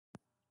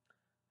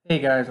Hey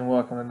guys, and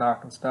welcome to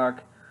Knock and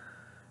Stock.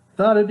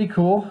 Thought it'd be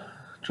cool.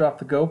 Drop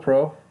the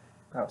GoPro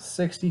about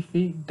 60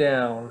 feet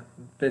down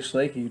in Fish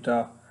Lake,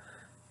 Utah.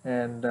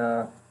 And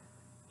as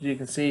you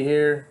can see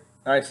here,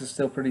 ice is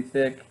still pretty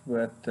thick,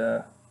 but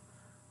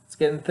it's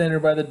getting thinner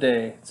by the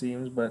day, it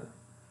seems. But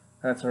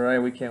that's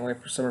alright, we can't wait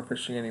for summer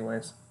fishing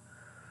anyways.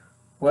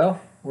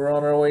 Well, we're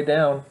on our way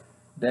down.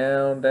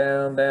 Down,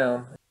 down,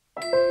 down.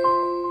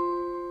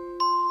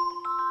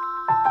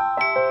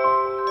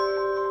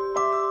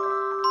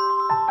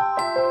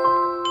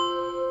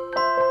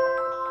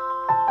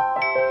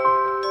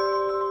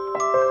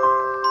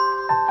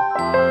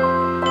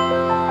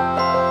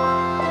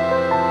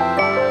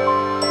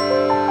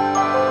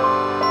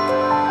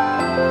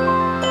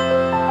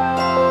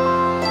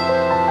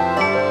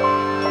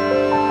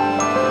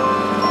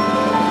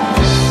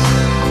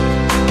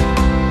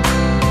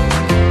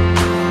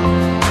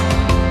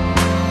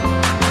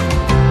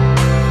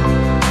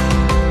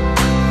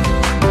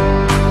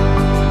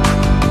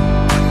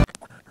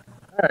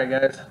 Alright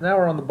guys, now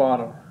we're on the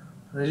bottom.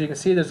 As you can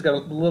see, there's got a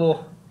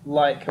little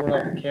light coming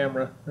off the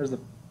camera. There's the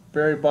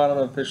very bottom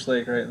of Fish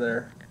Lake right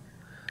there.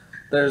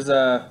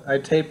 I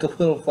taped a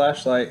little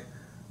flashlight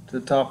to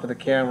the top of the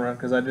camera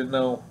because I didn't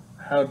know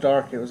how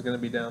dark it was going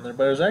to be down there.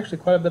 But there's actually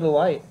quite a bit of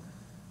light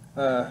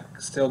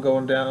still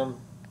going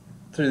down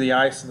through the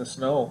ice and the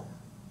snow.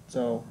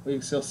 So we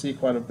can still see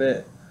quite a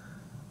bit.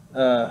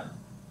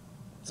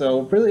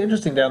 So really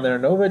interesting down there.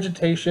 No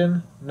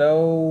vegetation,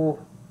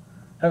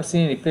 haven't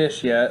seen any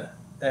fish yet.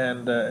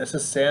 And it's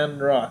just sand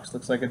and rocks.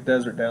 Looks like a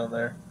desert down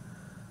there.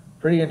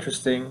 Pretty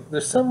interesting.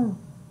 There's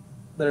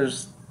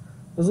those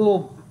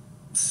little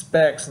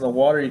specks in the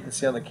water you can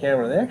see on the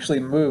camera. They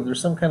actually move.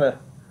 There's some kind of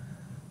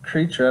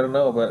creature, I don't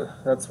know,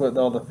 but that's what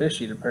all the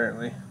fish eat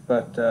apparently.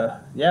 But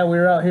yeah, we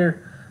were out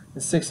here in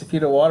 60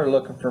 feet of water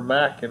looking for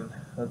mac, and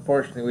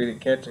unfortunately we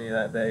didn't catch any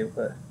that day.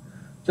 But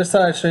just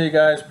thought I'd show you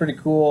guys. Pretty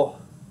cool.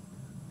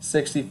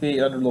 60 feet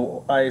under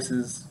the ice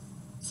it's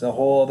a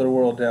whole other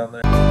world down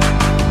there.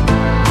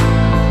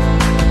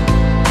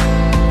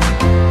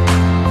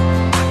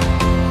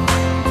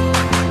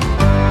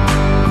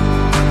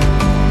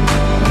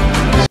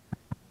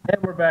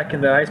 And we're back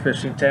in the ice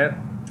fishing tent.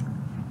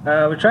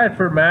 We tried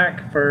for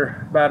mac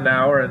for about an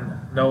hour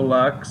and no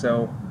luck,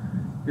 so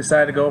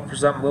decided to go for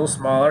something a little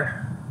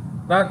smaller.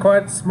 Not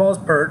quite as small as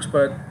perch,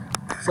 but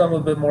something a little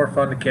bit more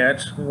fun to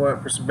catch. We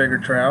went for some bigger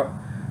trout.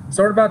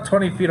 So we're about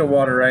 20 feet of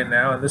water right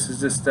now, and this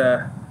is just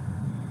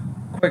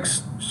quick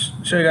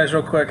show you guys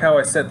real quick how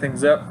I set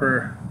things up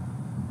for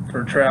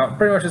trout.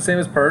 Pretty much the same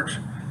as perch.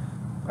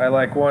 I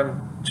like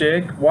one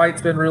jig.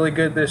 White's been really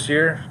good this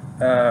year.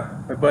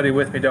 My buddy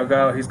with me,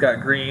 Delgado, he's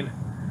got green.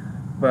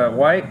 But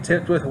white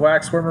tipped with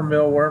waxworm or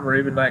mealworm or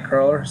even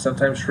nightcrawler.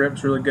 Sometimes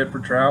shrimp's really good for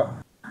trout.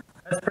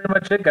 That's pretty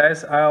much it,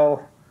 guys.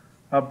 I'll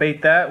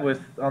bait that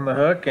on the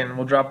hook and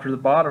we'll drop to the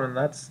bottom, and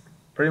that's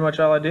pretty much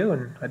all I do,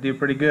 and I do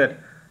pretty good.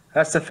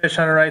 That's the Fish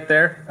Hunter right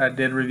there. I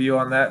did a review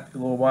on that a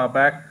little while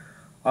back.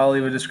 I'll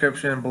leave a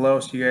description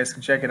below so you guys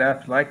can check it out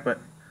if you like, but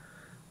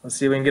let's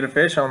see if we can get a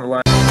fish on the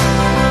line.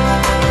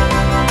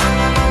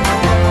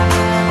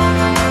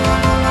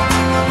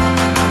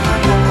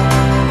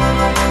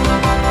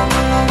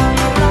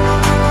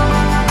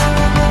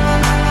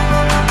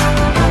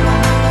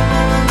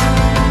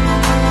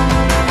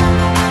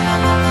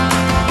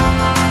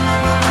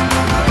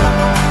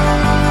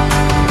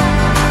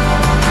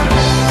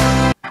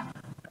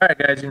 Alright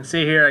guys, you can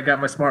see here I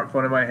got my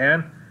smartphone in my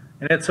hand,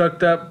 and it's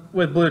hooked up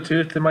with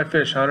Bluetooth to my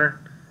Fish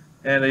Hunter.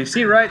 And you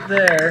see right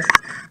there,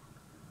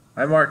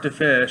 I marked a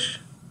fish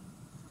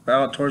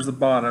out towards the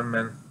bottom,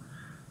 and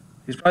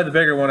he's probably the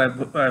bigger one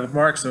I've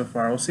marked so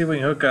far. We'll see if we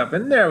can hook up,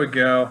 and there we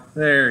go.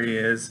 There he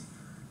is.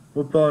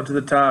 We'll pull him to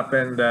the top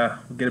and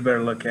we'll get a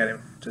better look at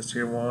him. Just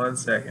here 1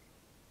 second.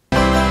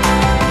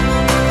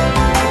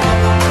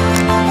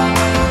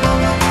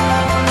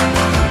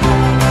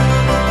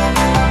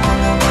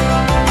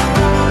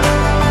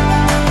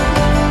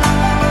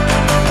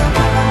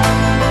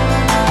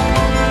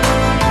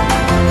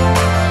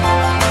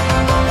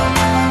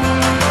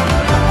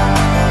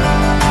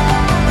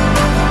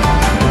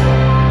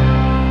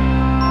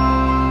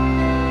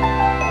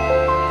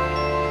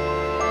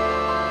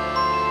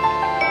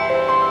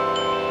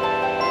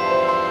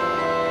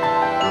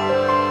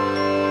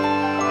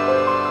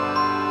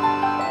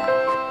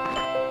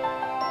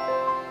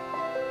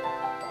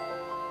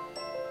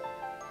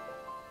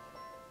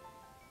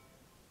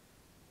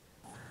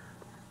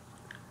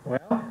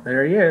 Well,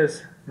 there he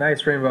is.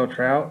 Nice rainbow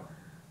trout.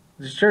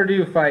 They sure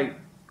do fight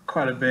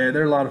quite a bit.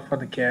 They're a lot of fun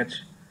to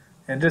catch.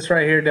 And just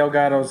right here,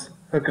 Delgado's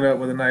hooking up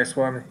with a nice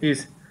one. He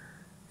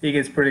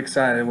gets pretty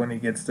excited when he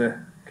gets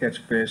to catch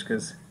a fish,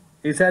 because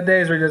he's had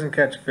days where he doesn't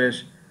catch a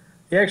fish.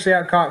 He actually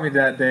out-caught me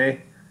that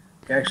day.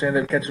 He actually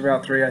ended up catching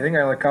about 3. I think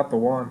I only caught the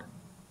 1.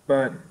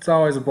 But it's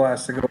always a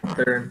blast to go up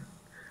there and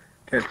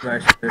catch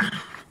nice fish.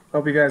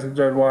 Hope you guys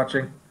enjoyed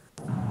watching.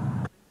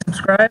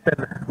 Subscribe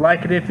and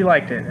like it if you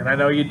liked it, and I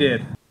know you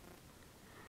did.